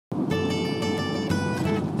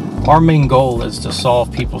Our main goal is to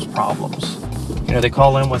solve people's problems. You know, they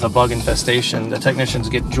call in with a bug infestation. The technicians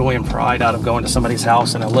get joy and pride out of going to somebody's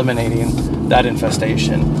house and eliminating that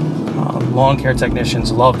infestation. Lawn care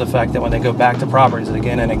technicians love the fact that when they go back to properties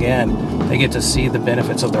again and again, they get to see the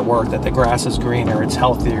benefits of their work, that the grass is greener, it's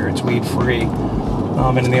healthier, it's weed-free.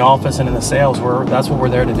 And in the office and in the sales, that's what we're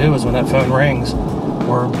there to do, is when that phone rings,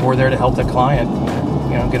 we're there to help the client,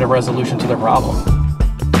 you know, get a resolution to their problem.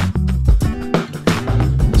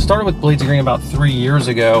 Started with Blades of Green about 3 years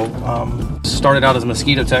ago. Started out as a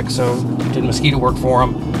mosquito tech, so did mosquito work for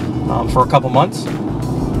them for a couple months.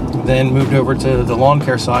 Then moved over to the lawn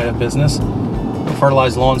care side of business,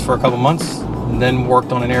 fertilized lawns for a couple months, and then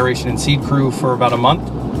worked on an aeration and seed crew for about a month.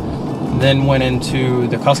 Then went into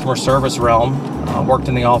the customer service realm, worked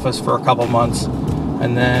in the office for a couple months,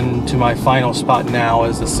 and then to my final spot now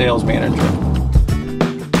as the sales manager.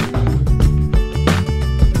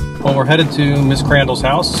 Well, we're headed to Miss Crandall's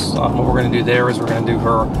house. What we're going to do there is we're going to do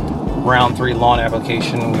her round 3 lawn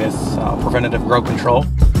application with preventative growth control.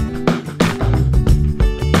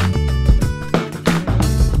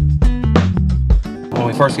 When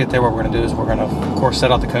we first get there, what we're going to do is we're going to, of course,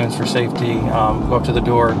 set out the cones for safety, go up to the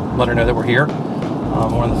door, let her know that we're here.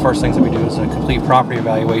 One of the first things that we do is a complete property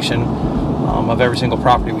evaluation of every single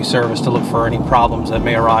property we service to look for any problems that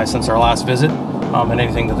may arise since our last visit, and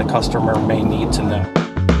anything that the customer may need to know.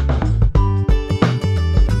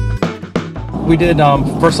 We did,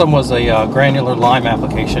 first one was a granular lime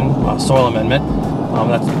application, soil amendment.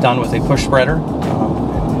 That's done with a push spreader.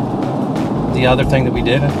 The other thing that we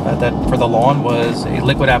did for the lawn was a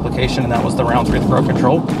liquid application, and that was the round 3 growth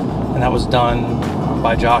control. And that was done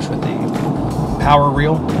by Josh with the power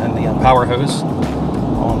reel and the power hose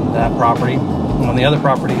on that property. And on the other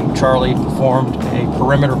property, Charlie performed a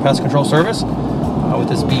perimeter pest control service with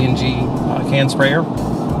his B&G can sprayer.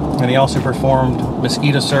 And he also performed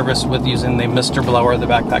mosquito service with using the mister blower, the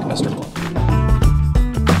backpack mister blower.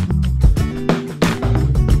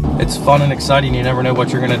 It's fun and exciting. You never know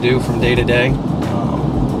what you're going to do from day to day.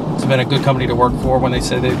 It's been a good company to work for. When they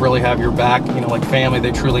say they really have your back, you know, like family,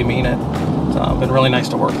 they truly mean it. It's been really nice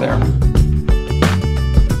to work there.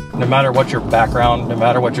 No matter what your background, no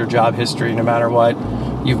matter what your job history, no matter what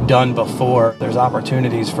you've done before, there's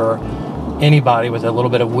opportunities for anybody with a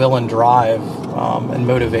little bit of will and drive and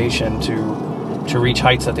motivation to reach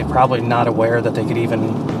heights that they're probably not aware that they could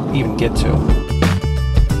even get to.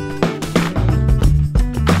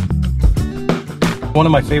 One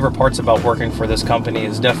of my favorite parts about working for this company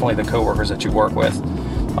is definitely the coworkers that you work with.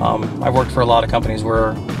 I've worked for a lot of companies where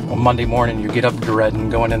on Monday morning you get up dreading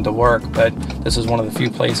going into work, but this is one of the few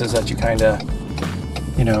places that you kind of,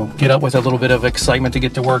 you know, get up with a little bit of excitement to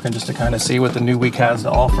get to work and just to kind of see what the new week has to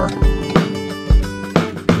offer.